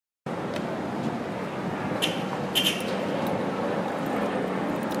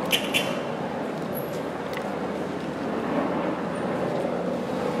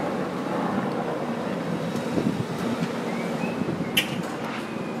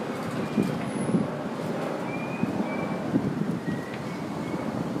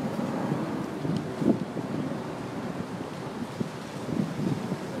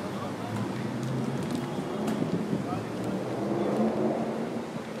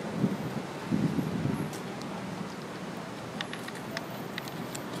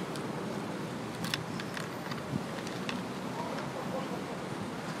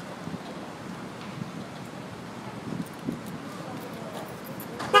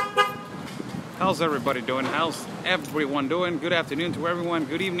How's everybody doing? How's everyone doing? Good afternoon to everyone.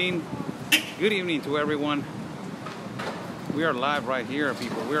 Good evening. Good evening to everyone. We are live right here,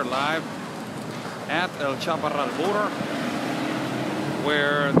 people. We are live at El Chaparral border,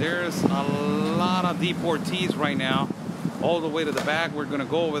 where there's a lot of deportees right now, all the way to the back. We're gonna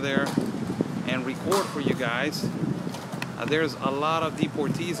go over there and record for you guys. There's a lot of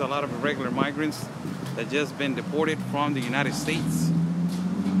deportees, a lot of irregular migrants that just been deported from the United States.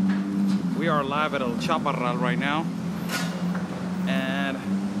 We are live at El Chaparral right now, and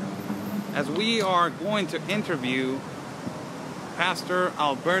as we are going to interview Pastor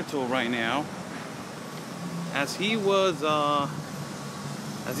Alberto right now, as he was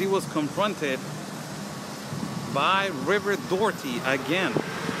confronted by River Doherty again.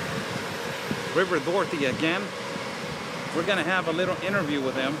 River Doherty again. We're gonna have a little interview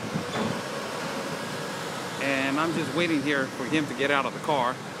with him, and I'm just waiting here for him to get out of the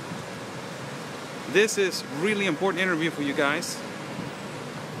car. This is really important interview for you guys.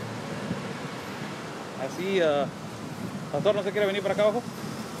 Así, Pastor, ¿no se quiere venir para acá abajo?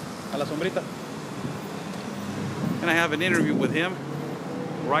 A la sombrita. And I have an interview with him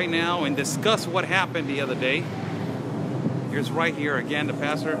right now and discuss what happened the other day. Here's right here again the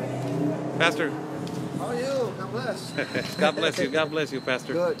pastor. Pastor. How are you? God bless. God bless you. God bless you,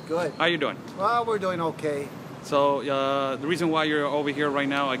 Pastor. Good, good. How you doing? Well, we're doing okay. So the reason why you're over here right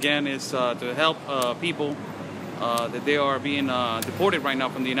now again is to help people that they are being deported right now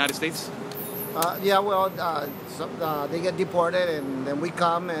from the United States. Yeah, well, they get deported, and then we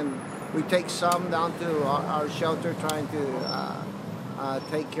come and we take some down to our shelter, trying to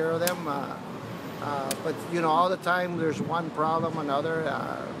take care of them. But you know, all the time there's one problem or another.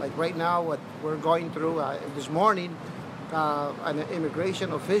 Like right now, what we're going through this morning, an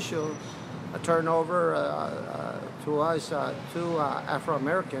immigration official turned over to us two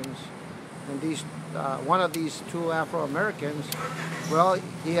Afro-Americans, and these one of these two Afro-Americans, well,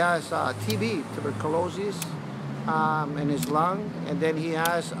 he has TB, tuberculosis, in his lung, and then he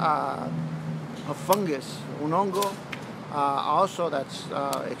has a fungus, un hongo, also that's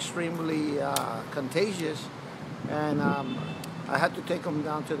extremely contagious, and I had to take him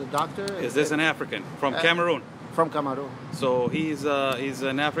down to the doctor. Is this an African from Cameroon? From Cameroon. So he's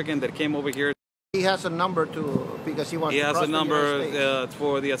an African that came over here. He has a number because he wants to cross the United States.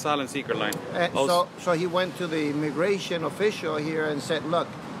 For the asylum seeker line. And so he went to the immigration official here and said, look,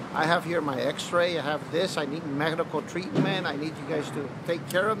 I have here my x-ray, I have this, I need medical treatment, I need you guys to take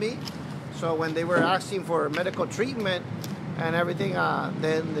care of me. So when they were asking for medical treatment and everything,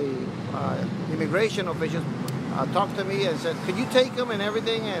 then the immigration officials talked to me and said, could you take him and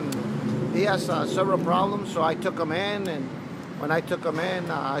everything? And he has several problems, so I took him in, and when I took him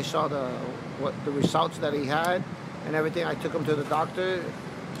in, I saw the results that he had and everything. I took him to the doctor,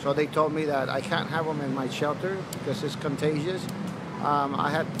 so they told me that I can't have him in my shelter because it's contagious. I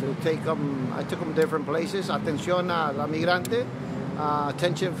had to take him, I took him different places, atención a la migrante,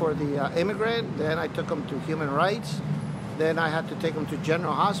 attention for the immigrant, then I took him to human rights, then I had to take him to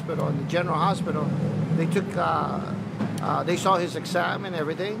General Hospital. In the General Hospital, they saw his exam and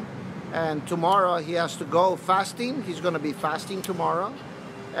everything, and tomorrow he has to go fasting. He's going to be fasting tomorrow,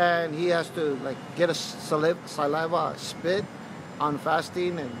 and he has to like get a saliva spit on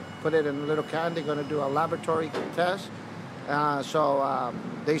fasting and put it in a little can. They're going to do a laboratory test. So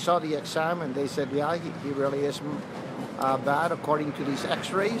they saw the exam and they said, yeah, he really is bad according to these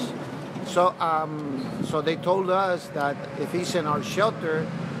x-rays. So, so they told us that if he's in our shelter,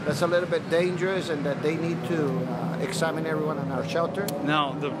 that's a little bit dangerous, and that they need to examine everyone in our shelter.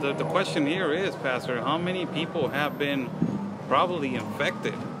 Now, the question here is, Pastor, how many people have been probably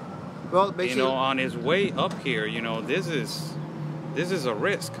infected? Well, basically, you know, on his way up here, you know, this is a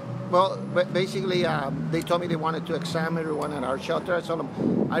risk. Well, basically, they told me they wanted to examine everyone at our shelter. I told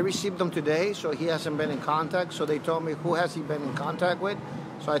them I received them today, so he hasn't been in contact. So they told me, who has he been in contact with?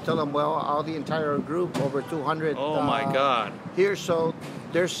 So I told them, well, all the entire group, over 200. Oh my God! Here, so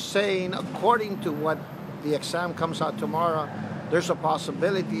they're saying, according to what the exam comes out tomorrow, there's a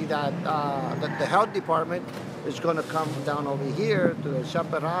possibility that that the health department is going to come down over here to the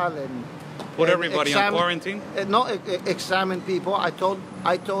Chaparral and put everybody on quarantine. No, examine people. I told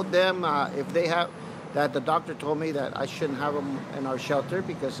them if they have that. The doctor told me that I shouldn't have them in our shelter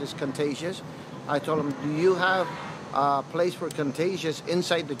because it's contagious. I told them, do you have a place for contagious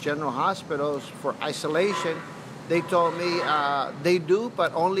inside the general hospitals for isolation? They told me they do,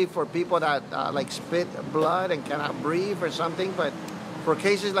 but only for people that like spit blood and cannot breathe or something. But for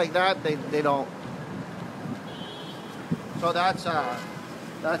cases like that, they don't. So that's the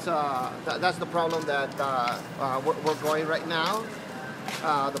problem that we're going right now.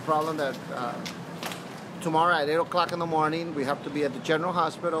 The problem that tomorrow at 8 o'clock in the morning, we have to be at the General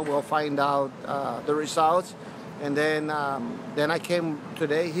Hospital. We'll find out the results. And then I came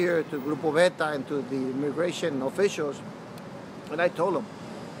today here to Grupo Beta and to the immigration officials, and I told them,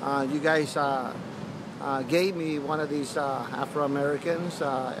 you guys gave me one of these Afro-Americans,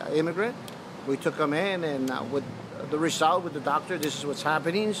 immigrant. We took them in, and with the result with the doctor, this is what's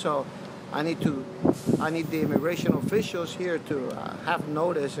happening. So I need the immigration officials here to have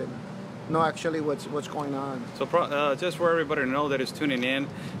notice and know actually what's going on. So just for everybody to know that is tuning in,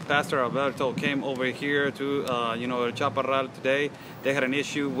 Pastor Alberto came over here to Chaparral today. They had an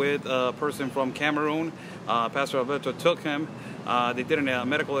issue with a person from Cameroon. Pastor Alberto took him. They did a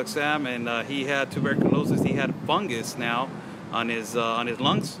medical exam, and he had tuberculosis. He had fungus now on his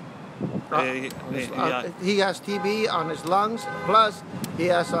lungs. He has TB on his lungs, plus he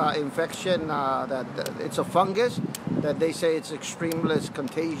has infection that it's a fungus that they say it's extremely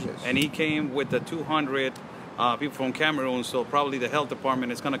contagious. And he came with the 200 people from Cameroon, so probably the health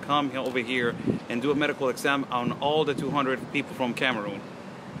department is going to come over here and do a medical exam on all the 200 people from Cameroon.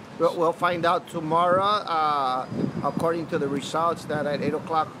 We'll find out tomorrow, according to the results, that at 8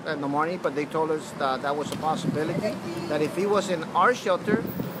 o'clock in the morning, but they told us that was a possibility, that if he was in our shelter,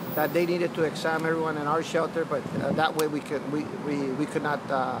 that they needed to examine everyone in our shelter, but that way we could not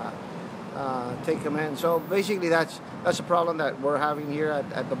take him in. So basically that's a problem that we're having here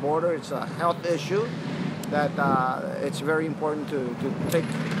at the border. It's a health issue that it's very important to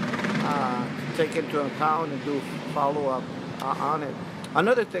take into account and do follow-up on it.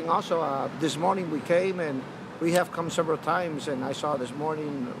 Another thing also, this morning we came, and we have come several times, and I saw this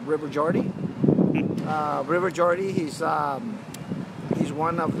morning River Jordy. River Jordy, he's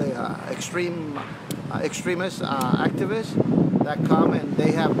one of the extremist activists that come, and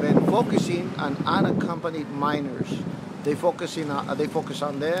they have been focusing on unaccompanied minors. They focus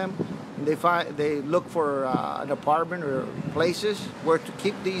on them, and they look for an apartment or places where to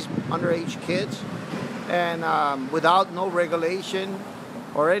keep these underage kids, and without no regulation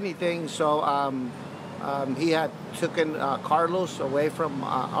or anything. So he had taken Carlos away from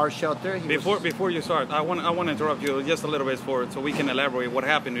our shelter. Before you start, I want to interrupt you just a little bit so we can elaborate what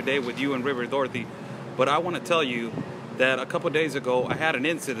happened today with you and River Dorothy. But I want to tell you that a couple days ago I had an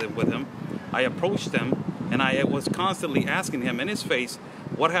incident with him. I approached him, and I was constantly asking him in his face,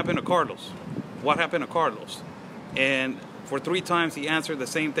 what happened to Carlos? What happened to Carlos? And for 3 times he answered the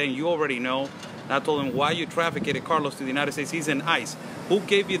same thing. You already know. And I told him, why you trafficked Carlos to the United States? He's in ICE. Who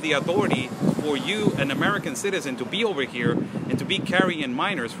gave you the authority for you, an American citizen, to be over here and to be carrying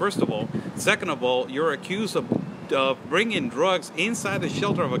minors, first of all? Second of all, you're accused of bringing drugs inside the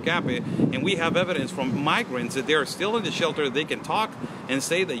shelter of Agape, and we have evidence from migrants that they're still in the shelter. They can talk and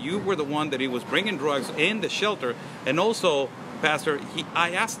say that you were the one that he was bringing drugs in the shelter. And also, Pastor,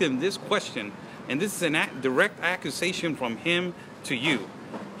 I asked him this question, and this is a direct accusation from him to you.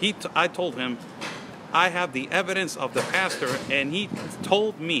 I told him, I have the evidence of the pastor, and he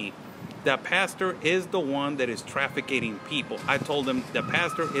told me that pastor is the one that is trafficking people. I told him the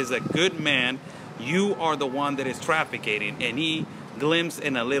pastor is a good man. You are the one that is trafficking. And he glimpsed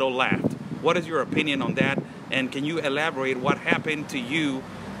and a little laughed. What is your opinion on that? And can you elaborate what happened to you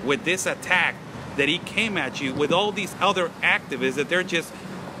with this attack that he came at you with all these other activists that they're just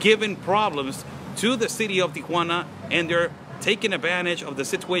giving problems to the city of Tijuana, and they're taking advantage of the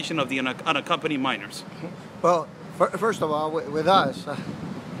situation of the unaccompanied minors? Well, first of all, with us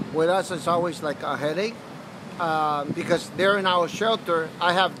it's always like a headache because they're in our shelter.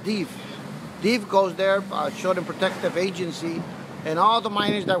 I have DEEF. DEEF goes there, Children Protective Agency, and all the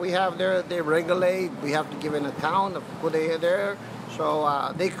minors that we have there, they regulate. We have to give an account of who they are there.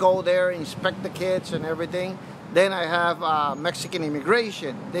 So they go there, inspect the kids and everything. Then I have Mexican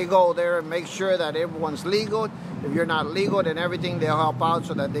immigration. They go there and make sure that everyone's legal. If you're not legal, then everything they'll help out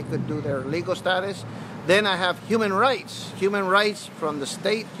so that they could do their legal status. Then I have human rights from the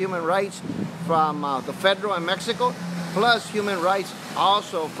state, human rights from the federal in Mexico, plus human rights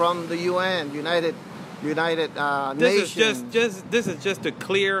also from the UN, United Nations. This is just to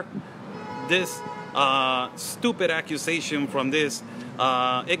clear this stupid accusation from this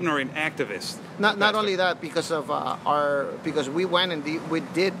ignorant activist. Not only that, because we went and we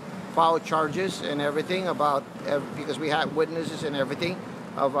did file charges and everything about because we had witnesses and everything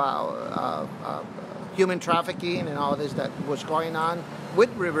of human trafficking and all this that was going on with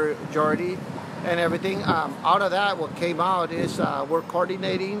River Jordy and everything. Out of that, what came out is we're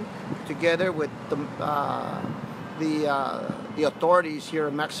coordinating together with the authorities here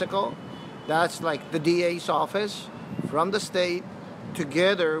in Mexico. That's like the DA's office from the state,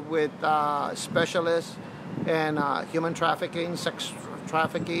 together with specialists and human trafficking,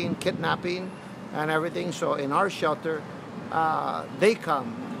 trafficking, kidnapping, and everything. So in our shelter, they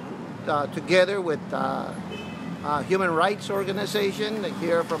come together with human rights organization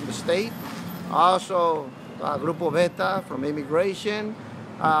here from the state, also Grupo Beta from immigration,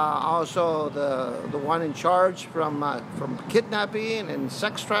 also the one in charge from kidnapping and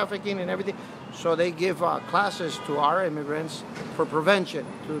sex trafficking and everything. So they give classes to our immigrants for prevention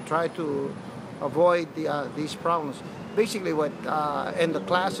to try to avoid these problems. Basically, what in the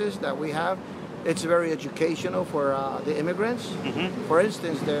classes that we have, it's very educational for the immigrants. Mm-hmm. For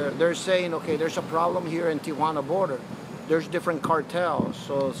instance, they're saying, okay, there's a problem here in Tijuana border. There's different cartels.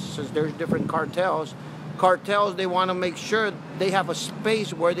 So since there's different cartels, they want to make sure they have a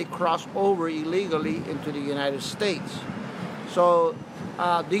space where they cross over illegally into the United States. So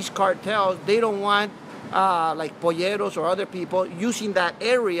these cartels, they don't want like polleros or other people using that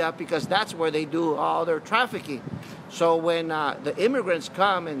area because that's where they do all their trafficking. So when the immigrants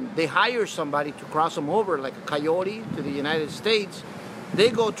come and they hire somebody to cross them over, like a coyote to the United States, they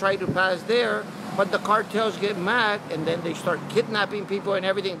go try to pass there, but the cartels get mad and then they start kidnapping people and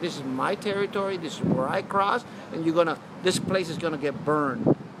everything. This is my territory, this is where I cross, and this place is gonna get burned.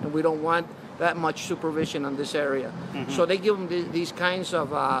 And we don't want that much supervision on this area. Mm-hmm. So they give them these kinds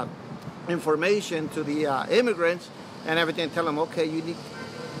of information to the immigrants and everything, tell them, okay, you need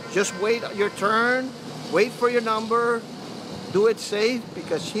just wait your turn, wait for your number, do it safe,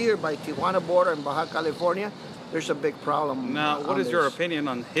 because here by Tijuana border in Baja California, there's a big problem. Now, what is your opinion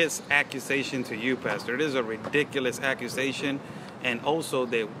on his accusation to you, Pastor? It is a ridiculous accusation, and also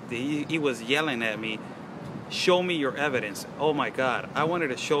he was yelling at me, show me your evidence. Oh my God, I wanted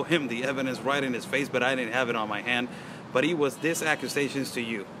to show him the evidence right in his face, but I didn't have it on my hand. But he was this accusations to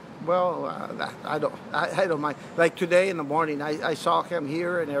you. Well, I don't mind. Like today in the morning, I saw him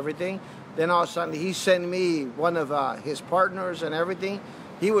here and everything. Then all of a sudden, he sent me one of his partners and everything.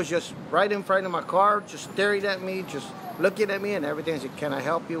 He was just right in front of my car, just staring at me, just looking at me and everything. I said, can I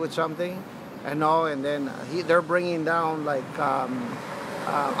help you with something? And no, and then they're bringing down like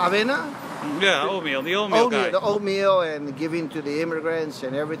avena. Yeah, oatmeal, the oatmeal guy. The oatmeal and giving to the immigrants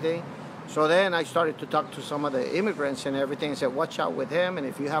and everything. So then I started to talk to some of the immigrants and everything and said, watch out with him. And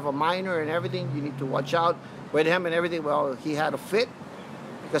if you have a minor and everything, you need to watch out with him and everything. Well, he had a fit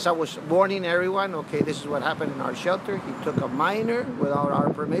because I was warning everyone, okay, this is what happened in our shelter. He took a minor without our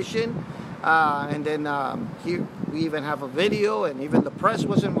permission. And then we even have a video, and even the press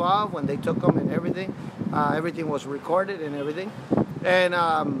was involved when they took him and everything. Everything was recorded and everything.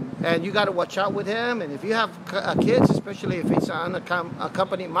 And you got to watch out with him. And if you have kids, especially if it's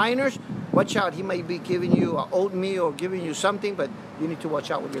unaccompanied minors, watch out. He may be giving you oatmeal or giving you something, but you need to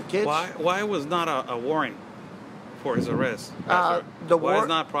watch out with your kids. Why was not a warrant for his arrest? Why is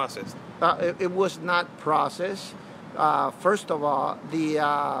not processed? It was not processed. First of all,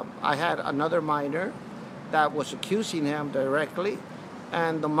 I had another minor that was accusing him directly,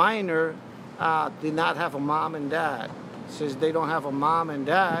 and the minor did not have a mom and dad. Since they don't have a mom and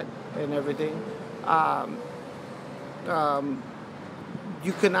dad and everything,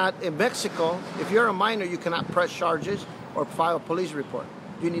 you cannot, in Mexico, if you're a minor, you cannot press charges or file a police report.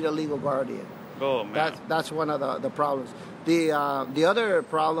 You need a legal guardian. Oh, man. That's one of the problems. The other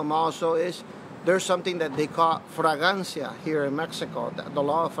problem also is there's something that they call fragancia here in Mexico. The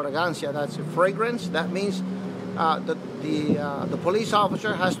law of fragancia, that's a fragrance. That means the police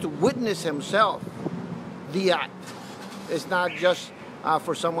officer has to witness himself the act. It's not just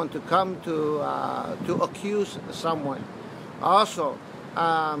for someone to come to accuse someone. Also,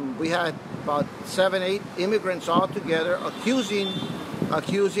 we had about 7, 8 immigrants all together accusing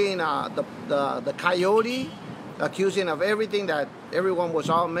the coyote, accusing of everything, that everyone was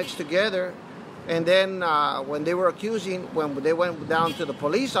all mixed together. And then when they were accusing, when they went down to the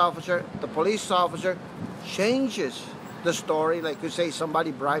police officer changes the story. Like you say,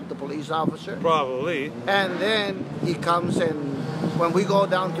 somebody bribed the police officer. Probably. And then he comes, and when we go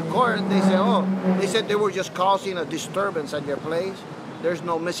down to court, they say, oh, they said they were just causing a disturbance at your place. There's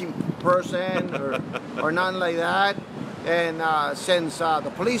no missing person or nothing like that. And since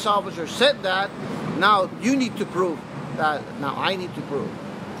the police officer said that, now you need to prove that. Now I need to prove.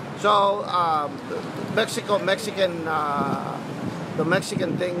 So the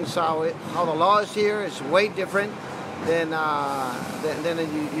Mexican things, how the law is here is way different than in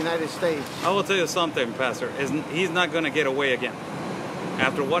the United States. I will tell you something, Pastor. He's not going to get away again.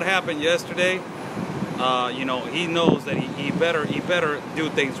 After what happened yesterday, he knows that he better do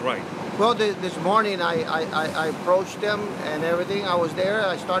things right. Well, this morning I approached them and everything. I was there.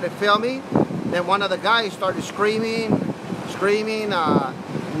 I started filming. Then one of the guys started screaming,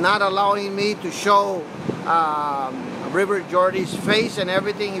 not allowing me to show River Jordy's face and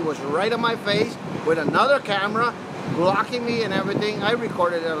everything. He was right on my face with another camera, blocking me and everything. I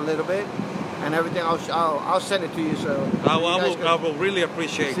recorded it a little bit and everything. I'll send it to you. So I will really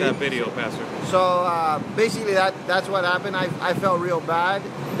appreciate that video, Pastor. So basically that's what happened. I felt real bad.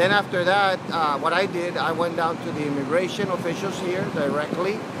 Then after that, what I did, I went down to the immigration officials here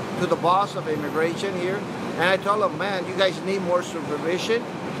directly, to the boss of immigration here, and I told him, man, you guys need more supervision.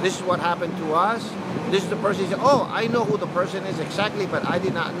 This is what happened to us. This is the person. He said, oh, I know who the person is exactly, but I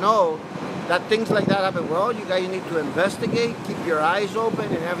did not know that things like that happen. Well, you guys need to investigate, keep your eyes open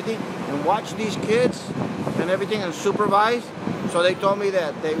and everything, and watch these kids and everything and supervise. So they told me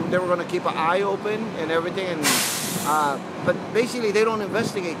that they were going to keep an eye open and everything. And but basically, they don't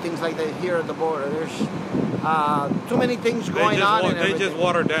investigate things like that here at the border. There's too many things going on. They just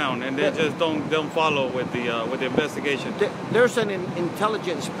water down, and they just don't follow with the investigation. There's an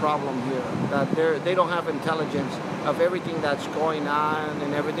intelligence problem here. That they don't have intelligence of everything that's going on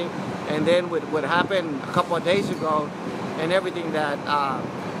and everything. And then with what happened a couple of days ago, and everything that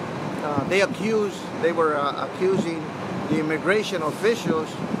they were accusing the immigration officials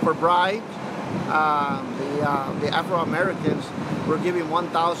for bribes. The Afro-Americans were giving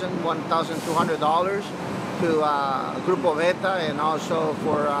 $1,200 to Grupo Beta and also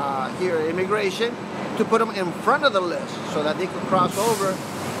for here immigration to put them in front of the list so that they could cross over.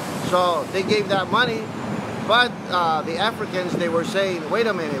 So they gave that money, but the Africans, they were saying, wait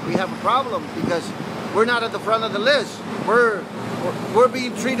a minute, we have a problem because we're not at the front of the list. We're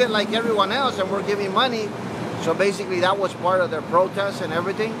being treated like everyone else and we're giving money. So basically that was part of their protest and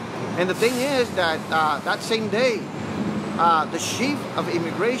everything. And the thing is that that same day, the chief of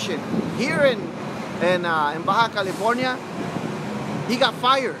immigration here in Baja California, he got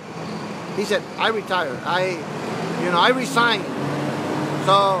fired. He said, I retired. I resigned.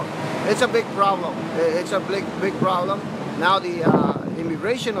 So it's a big problem. It's a big problem. Now the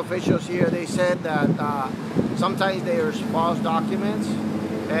immigration officials here, they said that sometimes there's false documents.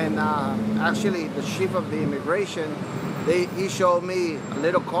 And actually, the chief of the immigration, he showed me a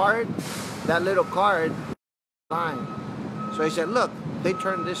little card. That little card, line. So he said, look, they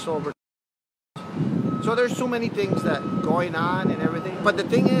turned this over. So there's so many things that going on and everything. But the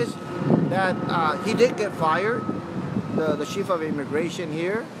thing is that he did get fired, the chief of immigration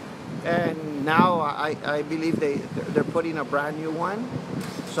here. And now I believe they're putting a brand new one.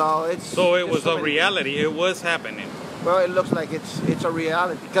 So it was a reality. It was happening. Well, it looks like it's a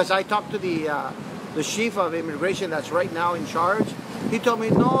reality because I talked to the chief of immigration that's right now in charge. He told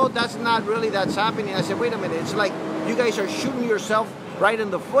me, no, that's not really that's happening. I said, wait a minute, it's like you guys are shooting yourself right in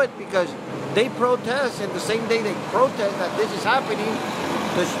the foot because they protest, and the same day they protest that this is happening,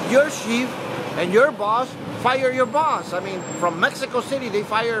 your chief and your boss fire your boss. I mean, from Mexico City, they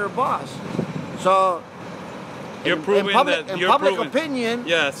fire your boss. So you're proving in public opinion,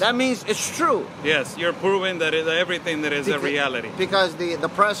 yes, that means it's true. Yes, you're proving that everything that is a reality. Because the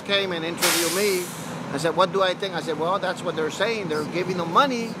press came and interviewed me. I said, what do I think? I said, well, that's what they're saying. They're giving them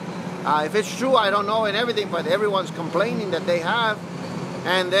money. If it's true, I don't know and everything, but everyone's complaining that they have.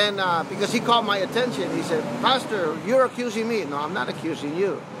 And then, because he called my attention, he said, Pastor, you're accusing me. No, I'm not accusing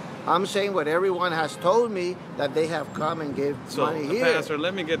you. I'm saying what everyone has told me, that they have come and gave money here. Pastor,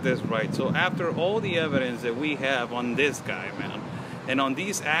 let me get this right. So after all the evidence that we have on this guy, man, and on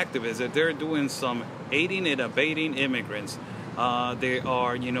these activists, that they're doing some aiding and abetting immigrants, they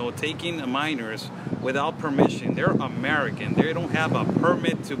are, taking minors without permission. They're American. They don't have a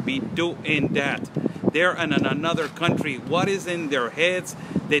permit to be doing that. They're in another country. What is in their heads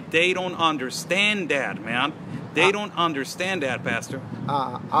that they don't understand that, man? They don't understand that, Pastor.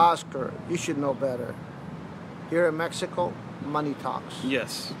 Oscar, you should know better. Here in Mexico, money talks.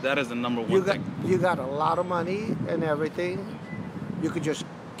 Yes, that is the number one thing. You got a lot of money and everything. You could just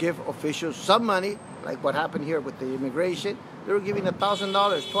give officials some money, like what happened here with the immigration. They were giving $1,000,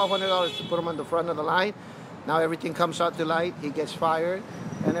 $1,200 to put him on the front of the line. Now everything comes out to light. He gets fired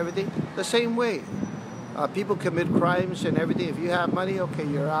and everything. The same way. People commit crimes and everything. If you have money, okay,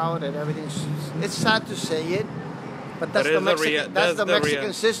 you're out and everything. It's sad to say it, but that's the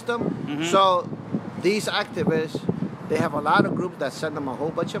Mexican system. Mm-hmm. So these activists, they have a lot of groups that send them a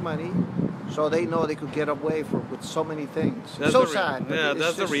whole bunch of money, so they know they could get away with so many things. That's so sad. Yeah,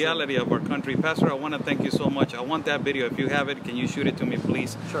 that's the reality of our country. Pastor, I want to thank you so much. I want that video. If you have it, can you shoot it to me,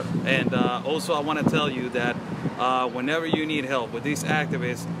 please? Sure. And also, I want to tell you that whenever you need help with these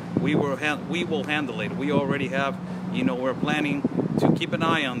activists, we will handle it. We already have, we're planning to keep an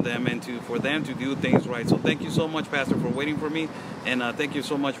eye on them and for them to do things right. So thank you so much, Pastor, for waiting for me, and thank you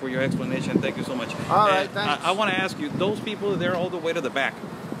so much for your explanation. Thank you so much. All right, thanks. I want to ask you, those people, they're all the way to the back.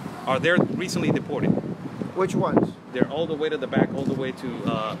 Are they recently deported? Which ones? They're all the way to the back, all the way to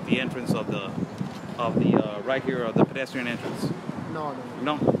the entrance of the right here, of the pedestrian entrance. No.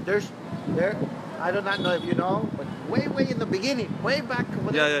 No. There. I do not know if you know, but way in the beginning, way back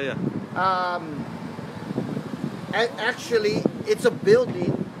over there. Yeah. Actually, it's a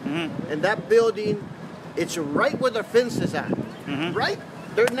building, and that building, it's right where the fence is at. Right,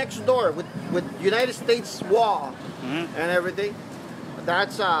 they're next door with United States wall and everything.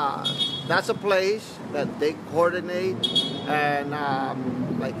 That's a place that they coordinate, and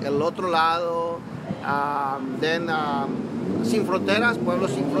like El Otro Lado, then Sin Fronteras, Pueblo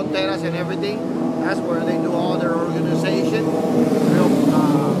Sin Fronteras, and everything. That's where they do all their organization,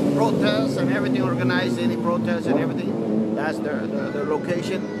 protests and everything, organize any protests and everything. That's their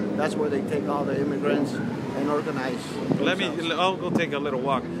location. That's where they take all the immigrants and organize. I'll go take a little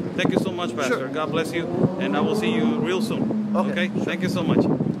walk. Thank you so much, Pastor. Sure. God bless you, and I will see you real soon. Okay? Sure. Thank you so much.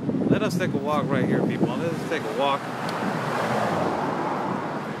 Let us take a walk right here, people. Let's take a walk.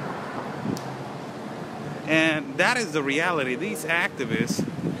 And that is the reality. These activists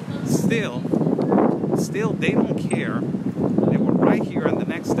still they don't care. They were right here on the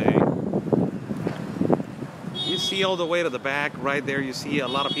next day. You see all the way to the back right there, you see a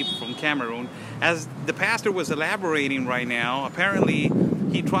lot of people from Cameroon. As the pastor was elaborating right now, apparently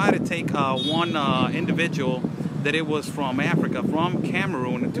he tried to take one individual that it was from Africa, from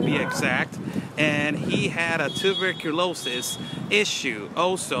Cameroon to be exact, and he had a tuberculosis issue.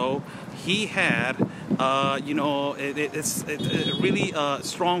 Also, he had it's really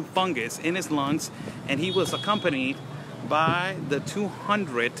strong fungus in his lungs, and he was accompanied by the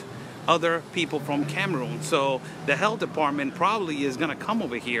 200 other people from Cameroon. So the health department probably is going to come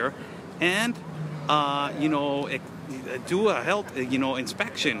over here and do a health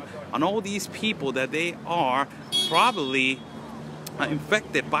inspection on all these people that they are probably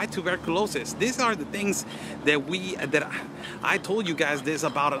infected by tuberculosis. These are the things that I told you guys this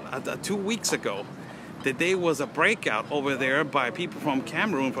about 2 weeks ago, that there was a breakout over there by people from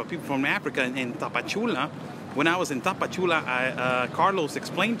Cameroon, for people from Africa in Tapachula. When I was in Tapachula, Carlos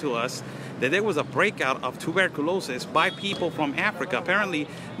explained to us that there was a breakout of tuberculosis by people from Africa. Apparently,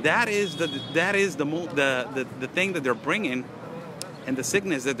 that is the thing that they're bringing, and the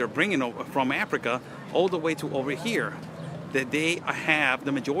sickness that they're bringing over from Africa all the way to over here. That they have,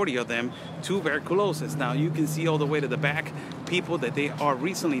 the majority of them, tuberculosis. Now you can see all the way to the back people that they are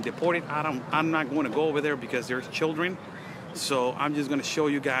recently deported. I'm not going to go over there because there's children. So I'm just going to show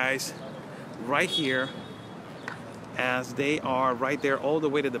you guys right here, as they are right there all the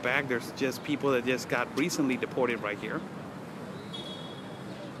way to the back. There's just people that just got recently deported right here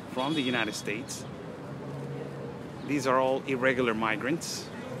from the United States. These are all irregular migrants,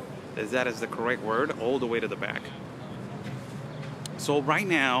 as that is the correct word, all the way to the back. So right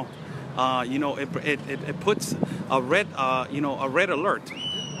now, it puts a red alert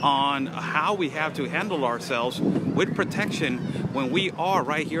on how we have to handle ourselves with protection when we are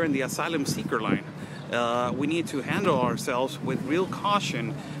right here in the asylum seeker line. We need to handle ourselves with real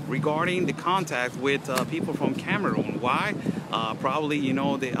caution regarding the contact with people from Cameroon. Why? Probably, a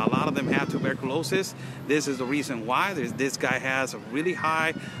lot of them have tuberculosis. This is the reason why. This guy has a really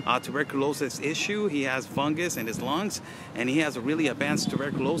high tuberculosis issue. He has fungus in his lungs, and he has a really advanced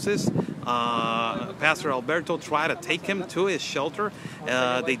tuberculosis. Pastor Alberto tried to take him to his shelter.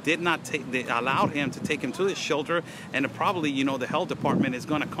 They did not take. They allowed him to take him to his shelter, and probably, the health department is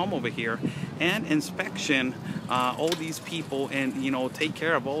going to come over here and inspection all these people, and take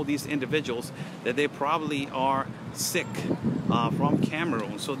care of all these individuals that they probably are sick from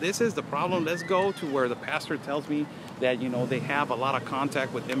Cameroon. So this is the problem. Let's go to where the pastor tells me that they have a lot of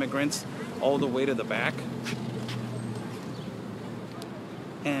contact with immigrants all the way to the back.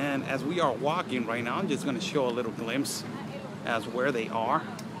 And as we are walking right now, I'm just going to show a little glimpse as where they are.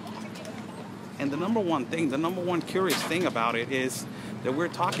 And the number one curious thing about it is that we're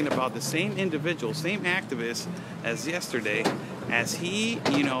talking about the same individual, same activist as yesterday, as he,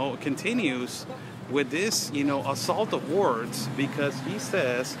 continues with this, assault of words, because he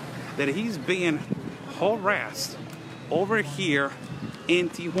says that he's being harassed over here in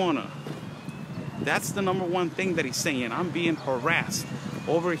Tijuana. That's the number one thing that he's saying. I'm being harassed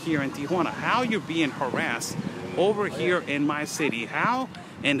over here in Tijuana. How you're being harassed over here in my city? How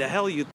in the hell you